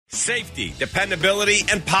Safety, dependability,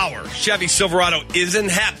 and power. Chevy Silverado isn't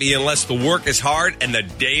happy unless the work is hard and the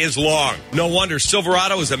day is long. No wonder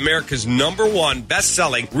Silverado is America's #1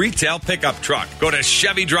 best-selling retail pickup truck. Go to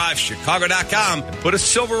ChevyDriveChicago.com and put a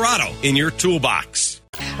Silverado in your toolbox.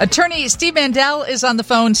 Attorney Steve Mandel is on the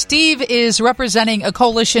phone. Steve is representing a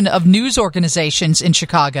coalition of news organizations in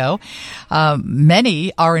Chicago.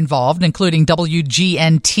 Many are involved, including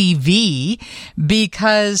WGN-TV,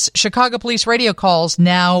 because Chicago police radio calls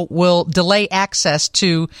now will delay access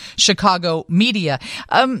to Chicago media.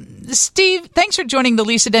 Steve, thanks for joining the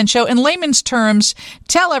Lisa Dent Show. In layman's terms,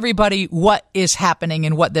 tell everybody what is happening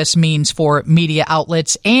and what this means for media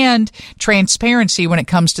outlets and transparency when it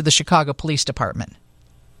comes to the Chicago Police Department.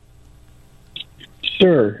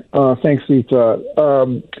 Sure. Thanks, Lisa.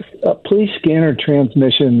 Police scanner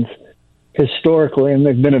transmissions historically, and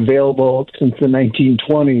they've been available since the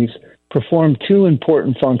 1920s, perform two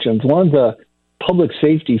important functions. One's a public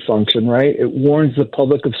safety function, right? It warns the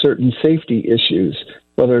public of certain safety issues,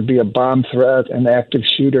 whether it be a bomb threat, an active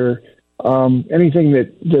shooter, anything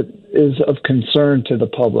that is of concern to the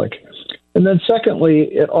public. And then secondly,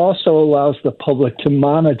 it also allows the public to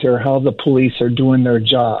monitor how the police are doing their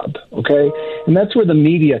job, okay? And that's where the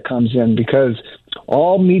media comes in, because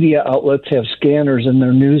all media outlets have scanners in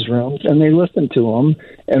their newsrooms, and they listen to them.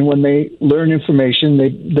 And when they learn information,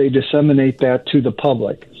 they disseminate that to the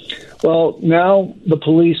public. Well, now the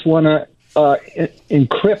police want to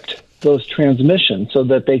encrypt those transmissions so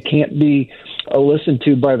that they can't be listened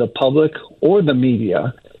to by the public or the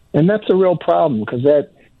media. And that's a real problem, because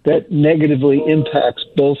that negatively impacts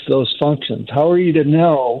both those functions. How are you to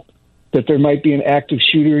know that there might be an active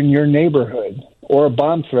shooter in your neighborhood or a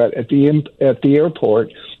bomb threat at the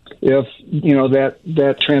airport if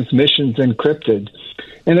that transmission's encrypted?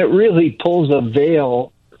 And it really pulls a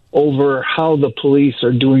veil over how the police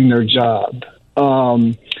are doing their job.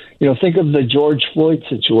 Think of the George Floyd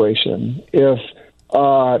situation. If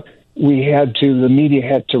the media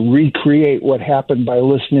had to recreate what happened by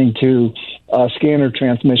listening to scanner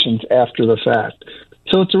transmissions after the fact.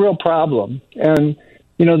 So it's a real problem. And,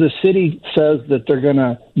 the city says that they're going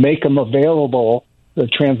to make them available, the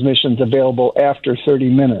transmissions available after 30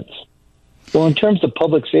 minutes. Well, in terms of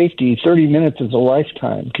public safety, 30 minutes is a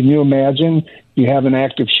lifetime. Can you imagine you have an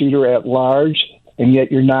active shooter at large and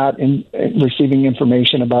yet you're not receiving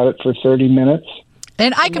information about it for 30 minutes?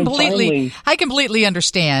 And I completely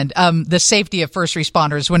understand the safety of first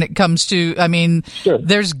responders when it comes to, Sure.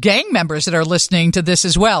 There's gang members that are listening to this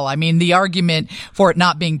as well. The argument for it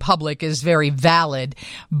not being public is very valid,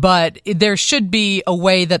 but there should be a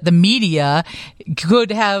way that the media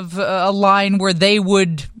could have a line where they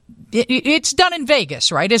would. It's done in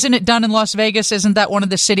Vegas, right? Isn't it done in Las Vegas? Isn't that one of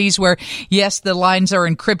the cities where, yes, the lines are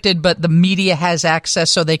encrypted, but the media has access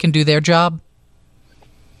so they can do their job?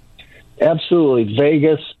 Absolutely.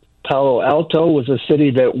 Vegas, Palo Alto was a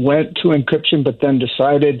city that went to encryption but then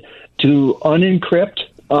decided to unencrypt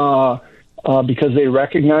because they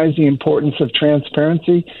recognized the importance of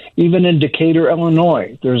transparency. Even in Decatur,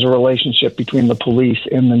 Illinois, there's a relationship between the police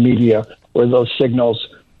and the media where those signals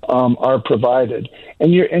are provided.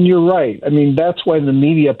 And you're right. That's why the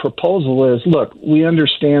media proposal is, look, we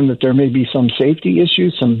understand that there may be some safety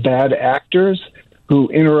issues, some bad actors who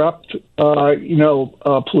interrupt,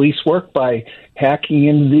 police work by hacking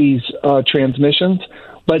into these transmissions.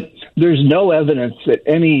 But there's no evidence that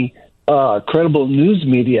any credible news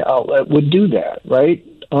media outlet would do that, right?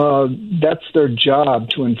 That's their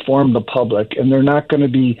job, to inform the public, and they're not going to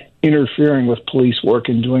be interfering with police work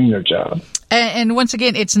and doing their job. And once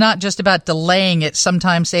again, it's not just about delaying it.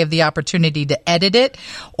 Sometimes they have the opportunity to edit it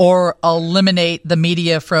or eliminate the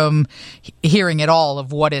media from hearing at all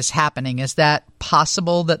of what is happening. Is that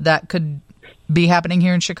possible that could be happening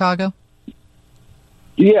here in Chicago?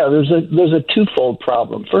 Yeah, there's a twofold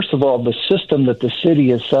problem. First of all, the system that the city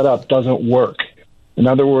has set up doesn't work. In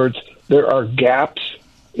other words, there are gaps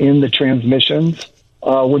in the transmissions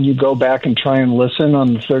when you go back and try and listen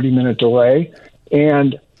on the 30-minute delay,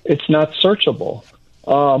 and it's not searchable.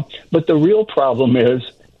 But the real problem is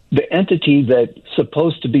the entity that's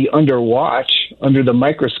supposed to be under watch, under the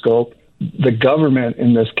microscope, the government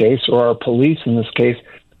in this case, or our police in this case,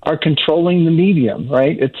 are controlling the medium,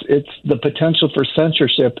 right? It's the potential for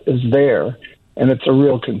censorship is there, and it's a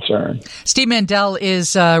real concern. Steve Mandel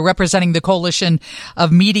is representing the coalition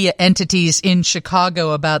of media entities in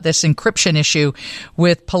Chicago about this encryption issue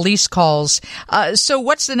with police calls. So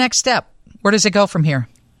what's the next step? Where does it go from here?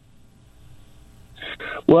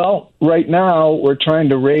 Well, right now we're trying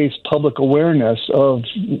to raise public awareness of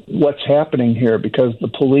what's happening here, because the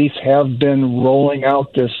police have been rolling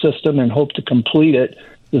out this system and hope to complete it,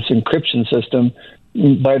 this encryption system,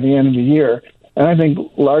 by the end of the year. And I think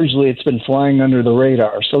largely it's been flying under the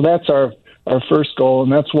radar. So that's our first goal,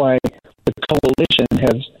 and that's why the coalition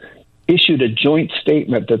has issued a joint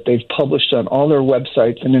statement that they've published on all their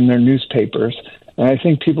websites and in their newspapers. And I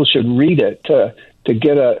think people should read it to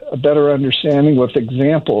get a better understanding with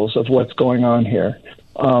examples of what's going on here.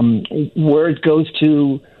 Where it goes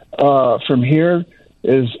to from here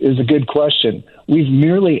is a good question. We've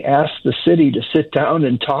merely asked the city to sit down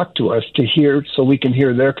and talk to us so we can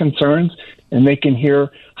hear their concerns, and they can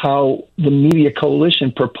hear how the Media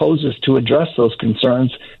Coalition proposes to address those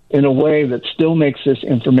concerns in a way that still makes this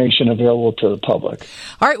information available to the public.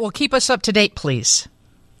 All right, well, keep us up to date, please.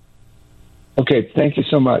 Okay, thank you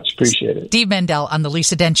so much. Appreciate it. Steve Mandel on the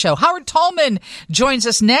Lisa Dent Show. Howard Tallman joins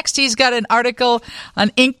us next. He's got an article on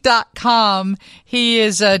Inc.com. He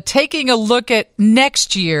is taking a look at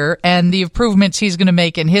next year and the improvements he's going to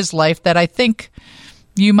make in his life that I think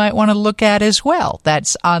you might want to look at as well.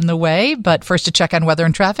 That's on the way. But first, a check on weather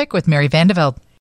and traffic with Mary Vandeveld.